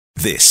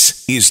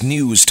This is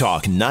News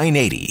Talk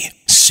 980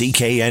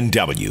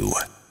 CKNW.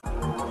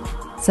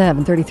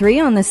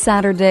 7:33 on this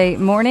Saturday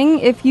morning.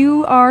 If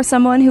you are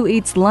someone who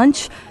eats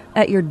lunch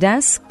at your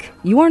desk,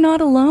 you are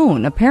not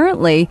alone.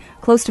 Apparently,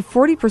 close to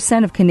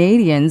 40% of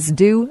Canadians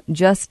do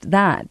just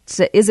that.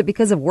 Is it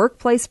because of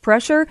workplace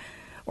pressure,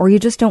 or you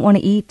just don't want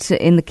to eat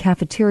in the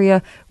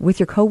cafeteria with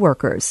your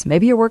coworkers?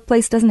 Maybe your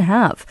workplace doesn't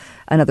have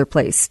another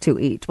place to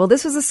eat. Well,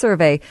 this was a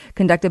survey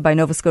conducted by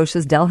Nova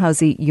Scotia's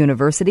Dalhousie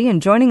University,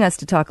 and joining us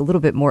to talk a little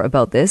bit more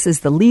about this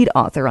is the lead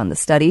author on the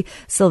study,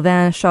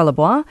 Sylvain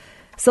Charlebois.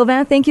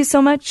 Sylvain, thank you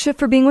so much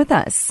for being with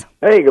us.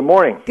 Hey, good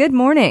morning. Good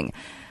morning.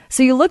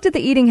 So you looked at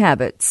the eating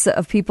habits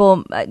of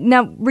people.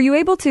 Now, were you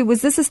able to,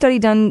 was this a study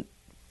done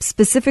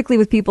specifically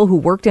with people who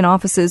worked in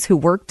offices, who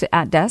worked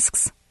at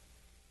desks?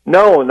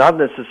 No, not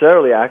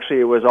necessarily. Actually,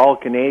 it was all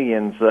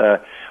Canadians.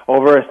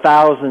 Over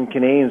 1,000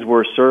 Canadians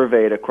were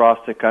surveyed across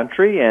the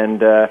country,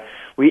 and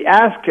we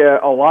asked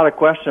a lot of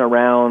questions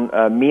around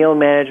meal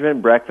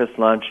management, breakfast,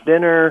 lunch,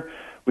 dinner.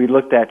 We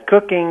looked at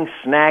cooking,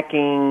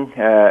 snacking,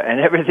 and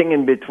everything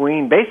in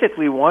between.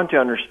 Basically, we want to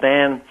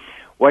understand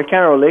what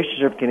kind of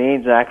relationship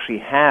Canadians actually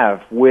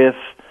have with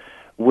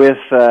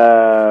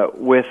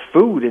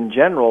food in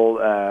general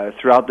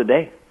throughout the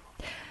day.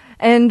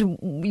 And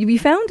we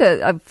found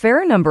a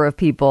fair number of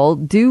people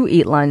do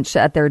eat lunch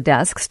at their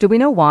desks. Do we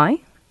know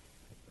why?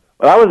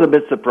 Well, that was a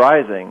bit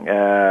surprising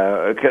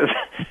because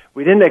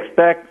we didn't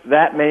expect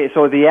that many.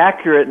 So the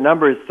accurate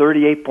number is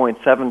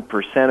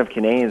 38.7% of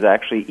Canadians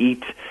actually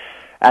eat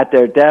at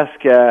their desk.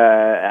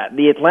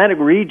 The Atlantic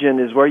region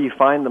is where you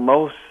find the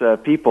most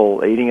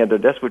people eating at their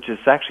desk, which is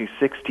actually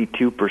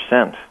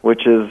 62%,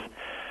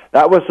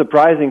 that was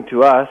surprising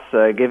to us,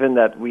 given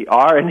that we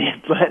are in the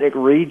Atlantic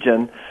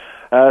region.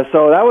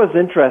 So that was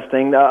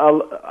interesting.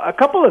 A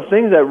couple of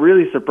things that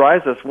really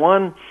surprised us.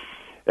 One,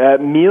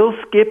 meal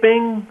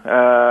skipping.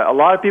 A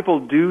lot of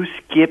people do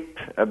skip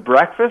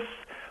breakfast,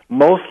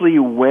 mostly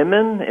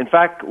women. In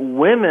fact,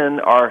 women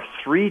are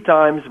 3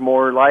 times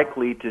more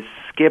likely to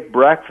skip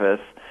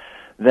breakfast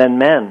than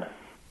men.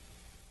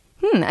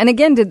 And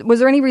again, was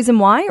there any reason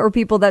why, or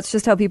that's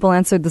just how people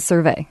answered the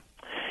survey?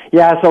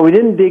 Yeah, so we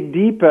didn't dig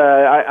deep.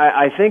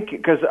 I think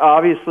because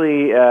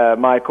obviously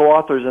my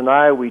co-authors and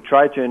I, we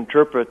tried to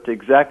interpret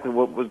exactly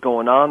what was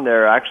going on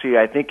there. Actually,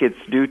 I think it's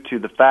due to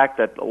the fact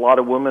that a lot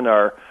of women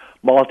are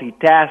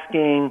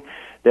multitasking.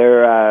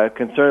 They're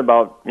concerned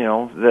about,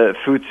 the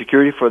food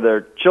security for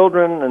their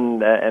children,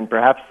 and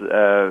perhaps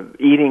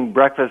eating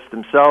breakfast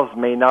themselves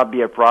may not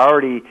be a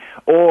priority.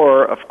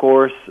 Or, of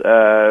course,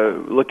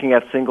 looking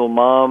at single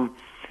mom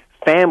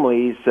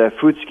families,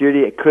 food security,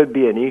 it could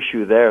be an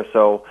issue there.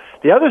 So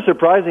the other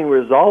surprising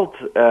results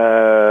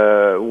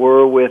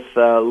were with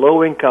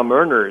low-income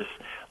earners.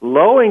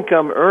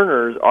 Low-income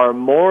earners are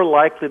more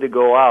likely to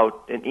go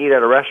out and eat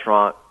at a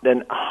restaurant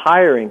than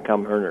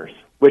higher-income earners,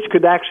 which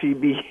could actually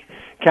be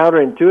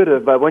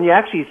counterintuitive. But when you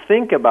actually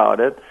think about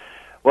it,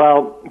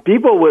 well,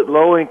 people with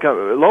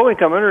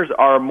low-income earners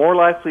are more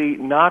likely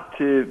not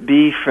to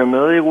be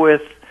familiar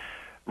with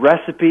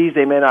recipes.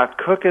 They may not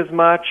cook as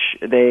much.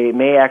 They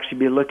may actually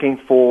be looking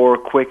for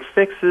quick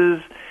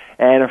fixes.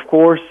 And, of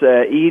course,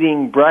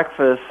 eating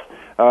breakfast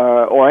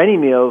or any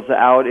meals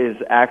out is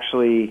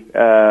actually,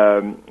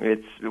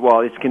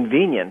 it's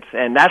convenient.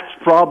 And that's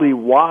probably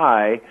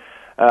why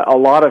a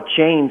lot of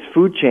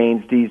food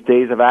chains these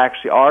days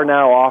are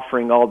now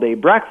offering all-day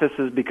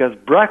breakfasts, because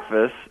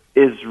breakfast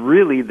is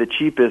really the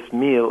cheapest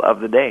meal of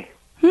the day.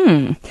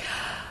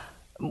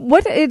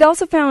 What it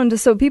also found,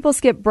 so people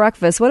skip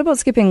breakfast. What about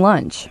skipping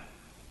lunch?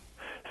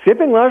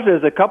 Skipping lunch,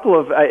 there's a couple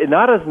of,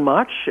 not as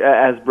much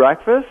as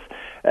breakfast.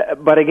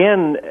 But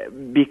again,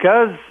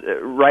 because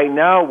right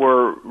now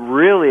we're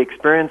really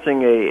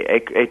experiencing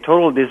a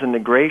total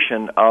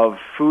disintegration of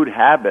food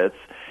habits,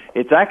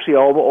 it's actually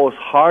almost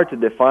hard to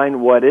define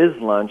what is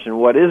lunch and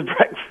what is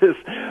breakfast.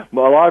 A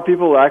lot of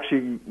people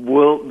actually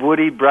would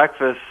eat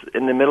breakfast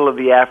in the middle of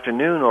the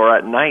afternoon or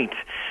at night.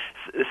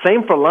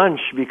 Same for lunch,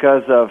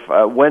 because of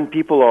when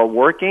people are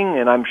working,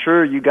 and I'm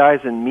sure you guys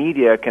in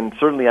media can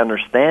certainly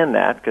understand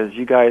that, because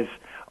you guys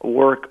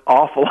work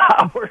awful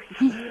hours.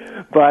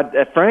 But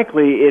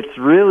frankly, it's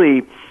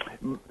really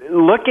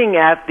looking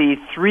at the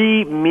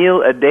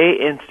 3-meal-a-day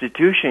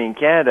institution in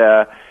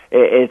Canada.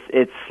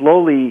 It's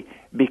slowly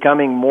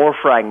becoming more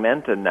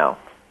fragmented now.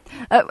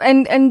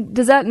 And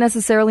does that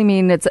necessarily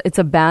mean it's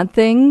a bad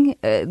thing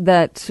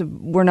that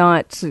we're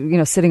not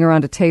sitting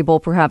around a table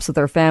perhaps with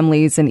our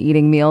families and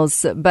eating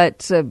meals?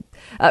 But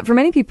for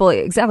many people,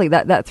 exactly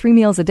that 3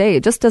 meals a day,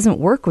 it just doesn't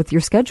work with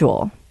your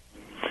schedule.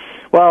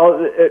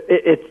 Well,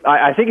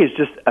 I think it's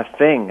just a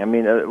thing. I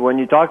mean, when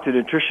you talk to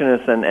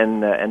nutritionists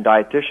and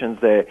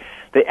dietitians,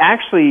 they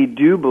actually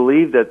do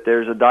believe that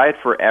there's a diet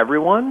for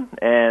everyone,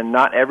 and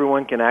not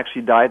everyone can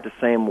actually diet the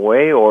same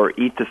way or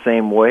eat the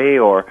same way,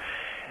 or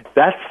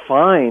that's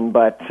fine.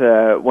 But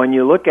when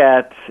you look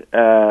at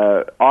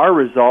our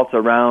results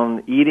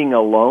around eating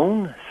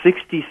alone,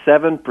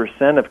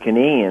 67% of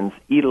Canadians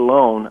eat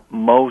alone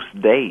most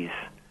days.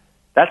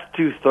 That's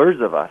 2/3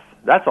 of us.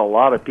 That's a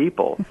lot of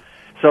people.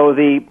 So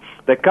the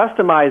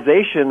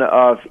customization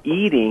of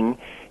eating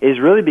is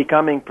really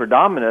becoming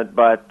predominant,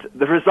 but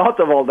the result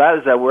of all that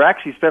is that we're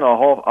actually spent a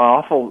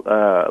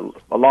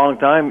long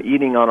time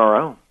eating on our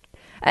own.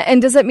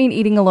 And does that mean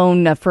eating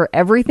alone for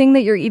everything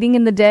that you're eating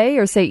in the day,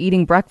 or say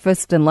eating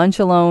breakfast and lunch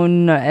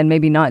alone and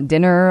maybe not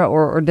dinner,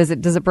 or does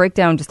it break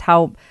down just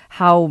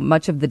how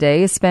much of the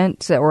day is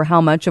spent, or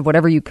how much of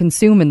whatever you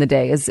consume in the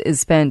day is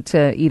spent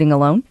eating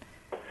alone?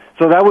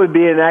 So that would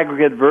be an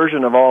aggregate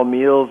version of all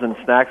meals and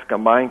snacks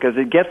combined, because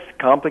it gets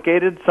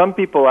complicated. Some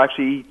people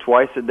actually eat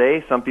twice a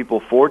day, some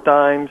people 4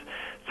 times,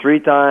 3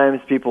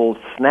 times, people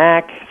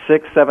snack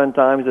 6, 7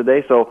 times a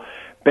day. So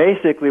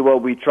basically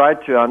what we try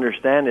to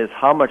understand is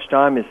how much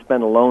time is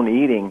spent alone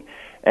eating,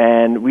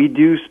 and we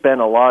do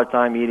spend a lot of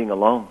time eating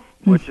alone,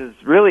 which is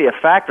really a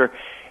factor.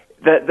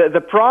 The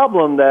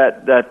problem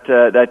that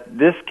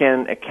this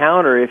can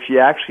counter if you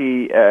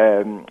actually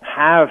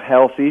have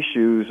health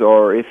issues,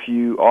 or if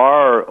you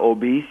are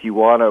obese, you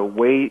want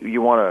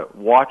to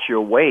watch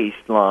your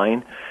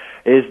waistline,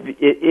 is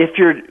if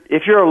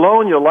you're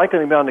alone, you're likely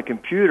to be on the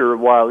computer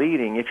while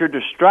eating. If you're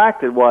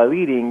distracted while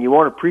eating, you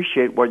won't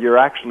appreciate what you're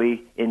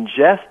actually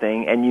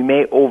ingesting, and you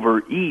may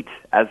overeat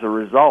as a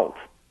result,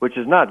 which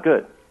is not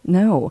good.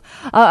 No.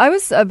 I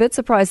was a bit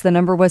surprised the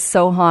number was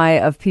so high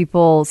of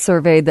people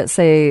surveyed that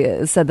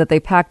said that they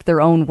packed their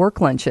own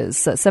work lunches,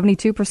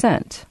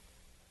 72%.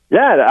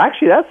 Yeah,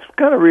 actually, that's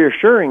kind of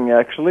reassuring,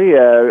 actually.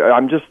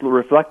 I'm just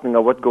reflecting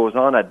on what goes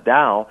on at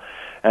Dow,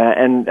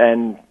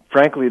 and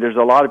frankly, there's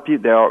a lot of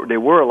people. There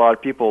were a lot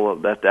of people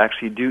that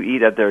actually do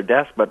eat at their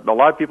desk, but a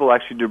lot of people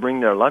actually do bring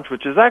their lunch,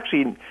 which is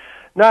actually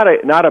not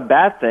a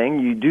bad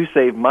thing. You do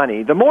save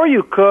money. The more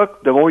you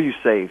cook, the more you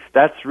save.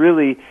 That's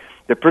really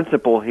the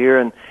principle here,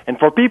 and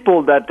for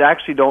people that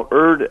actually don't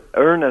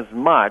earn as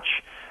much,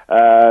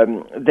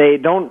 they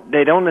don't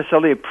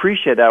necessarily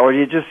appreciate that, or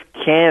you just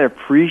can't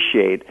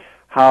appreciate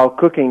how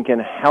cooking can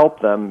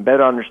help them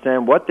better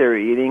understand what they're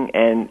eating,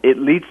 and it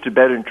leads to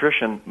better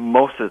nutrition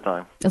most of the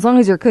time. As long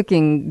as you're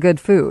cooking good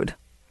food.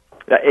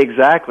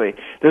 Exactly.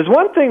 There's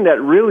one thing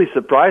that really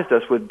surprised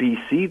us with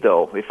BC,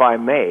 though, if I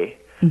may.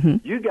 Mm-hmm.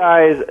 You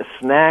guys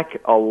snack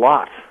a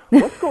lot.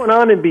 What's going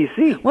on in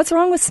BC? What's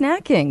wrong with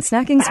snacking?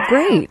 Snacking's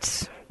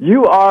great.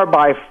 You are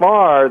by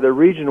far the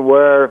region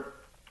where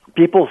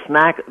people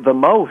snack the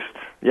most.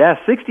 Yeah,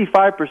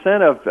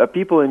 65% of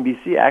people in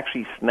BC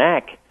actually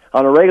snack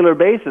on a regular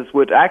basis,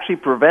 which actually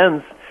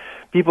prevents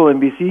people in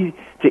BC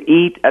to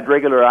eat at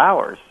regular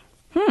hours.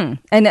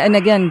 And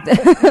again,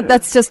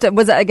 that's just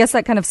I guess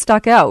that kind of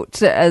stuck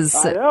out as.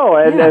 I know,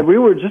 and we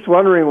were just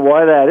wondering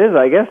why that is.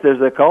 I guess there's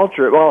a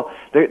culture. Well,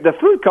 the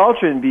food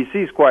culture in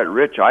BC is quite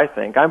rich, I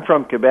think. I'm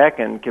from Quebec,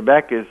 and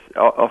Quebec is,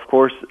 of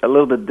course, a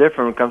little bit different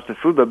when it comes to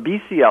food, but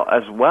BC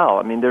as well.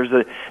 I mean, there's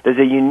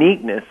a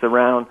uniqueness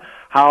around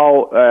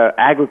how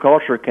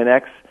agriculture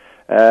connects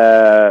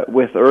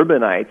with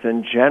urbanites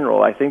in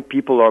general. I think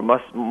people are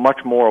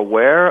much more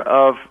aware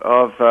of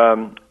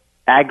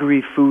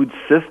agri-food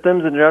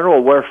systems in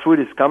general, where food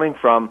is coming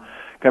from,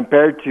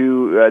 compared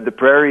to the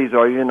prairies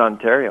or even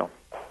Ontario.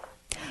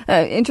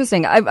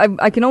 Interesting.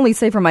 I can only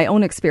say from my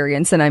own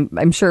experience, and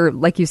I'm sure,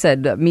 like you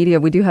said, media,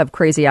 we do have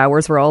crazy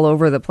hours. We're all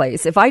over the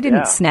place. If I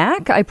didn't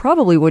snack, I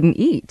probably wouldn't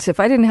eat. If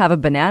I didn't have a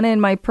banana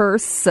in my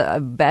purse, a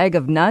bag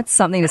of nuts,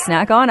 something to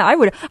snack on, I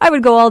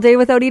would go all day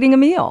without eating a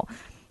meal.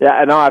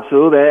 Yeah, no,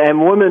 absolutely.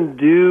 And women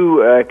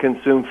do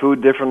consume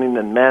food differently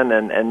than men,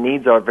 and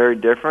needs are very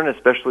different,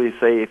 especially,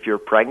 say, if you're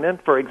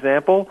pregnant, for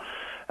example.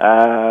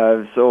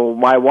 So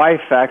my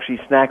wife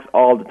actually snacks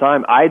all the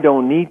time. I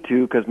don't need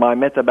to, because my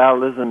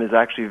metabolism is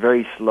actually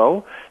very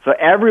slow. So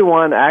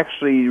everyone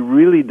actually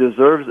really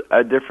deserves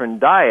a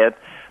different diet,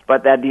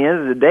 but at the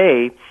end of the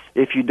day,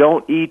 if you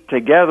don't eat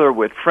together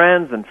with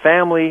friends and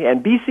family,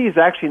 and BC is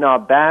actually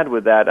not bad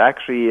with that.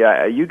 Actually,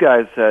 you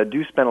guys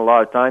do spend a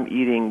lot of time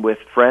eating with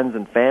friends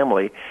and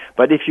family.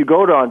 But if you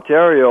go to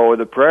Ontario or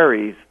the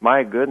prairies,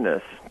 my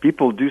goodness,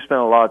 people do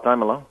spend a lot of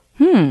time alone.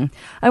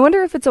 I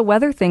wonder if it's a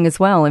weather thing as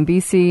well. In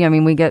BC, I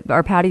mean, we get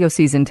our patio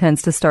season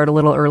tends to start a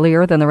little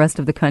earlier than the rest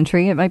of the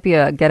country. It might be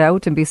a get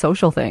out and be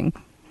social thing.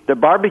 The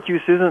barbecue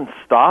season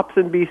stops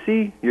in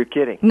BC? You're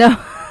kidding. No,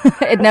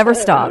 it never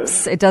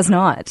stops. It does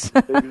not.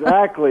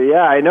 Exactly.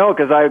 Yeah, I know,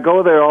 because I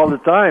go there all the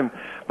time.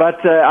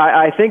 But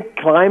I think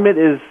climate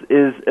is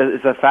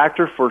a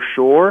factor for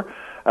sure.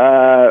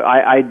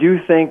 I do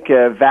think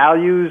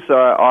values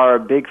are a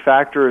big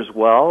factor as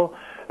well.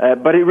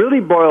 But it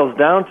really boils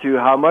down to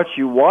how much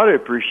you want to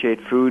appreciate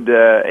food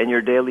in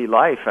your daily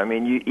life. I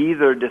mean, you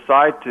either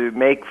decide to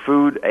make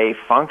food a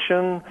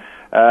function,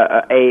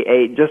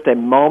 just a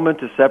moment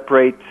to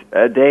separate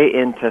a day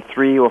into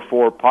 3 or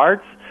 4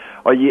 parts,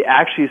 or you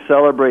actually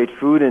celebrate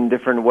food in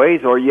different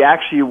ways, or you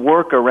actually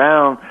work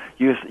around,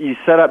 you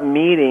set up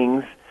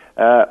meetings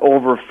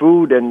over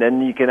food, and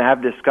then you can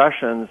have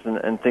discussions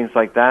and things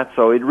like that.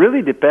 So it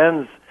really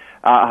depends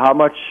how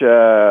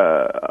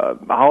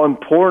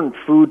important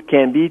food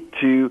can be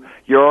to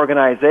your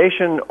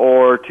organization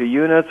or to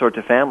units or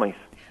to families.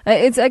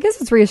 I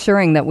guess it's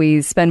reassuring that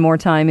we spend more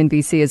time in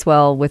BC as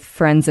well with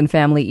friends and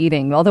family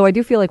eating, although I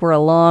do feel like we're a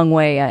long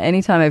way.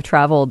 Anytime I've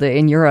traveled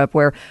in Europe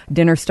where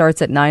dinner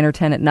starts at 9 or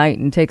 10 at night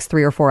and takes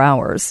 3 or 4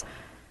 hours.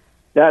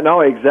 Yeah,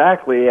 no,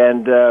 exactly.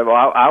 And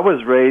I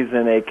was raised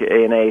in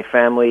a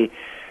family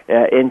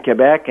in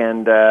Quebec,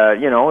 and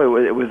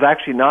it was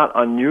actually not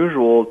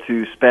unusual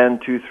to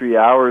spend 2-3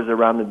 hours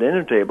around the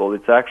dinner table.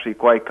 It's actually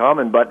quite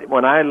common. But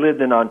when I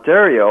lived in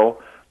Ontario,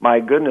 my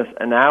goodness,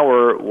 an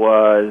hour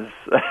was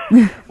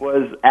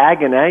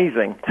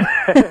agonizing,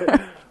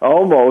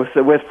 almost,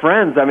 with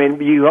friends. I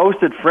mean, you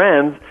hosted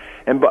friends,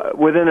 and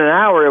within an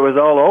hour it was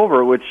all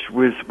over, which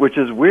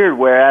is weird.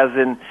 Whereas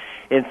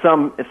in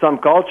some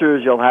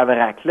cultures, you'll have a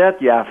raclette,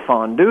 you have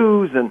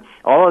fondues, and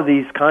all of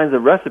these kinds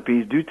of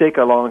recipes do take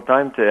a long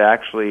time to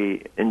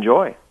actually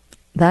enjoy.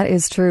 That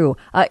is true.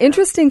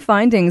 Interesting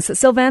findings.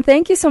 Sylvain,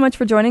 thank you so much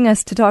for joining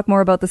us to talk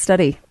more about the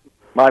study.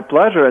 My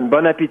pleasure, and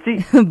bon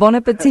appétit. Bon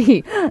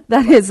appétit.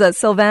 That is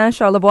Sylvain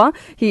Charlebois.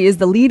 He is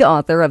the lead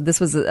author of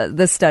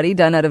this study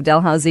done out of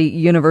Dalhousie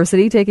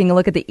University, taking a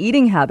look at the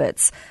eating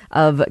habits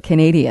of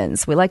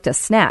Canadians. We like to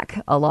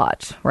snack a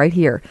lot right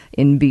here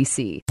in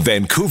BC.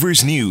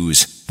 Vancouver's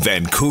News,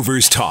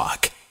 Vancouver's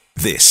Talk.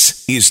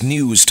 This is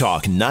News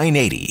Talk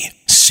 980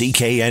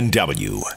 CKNW.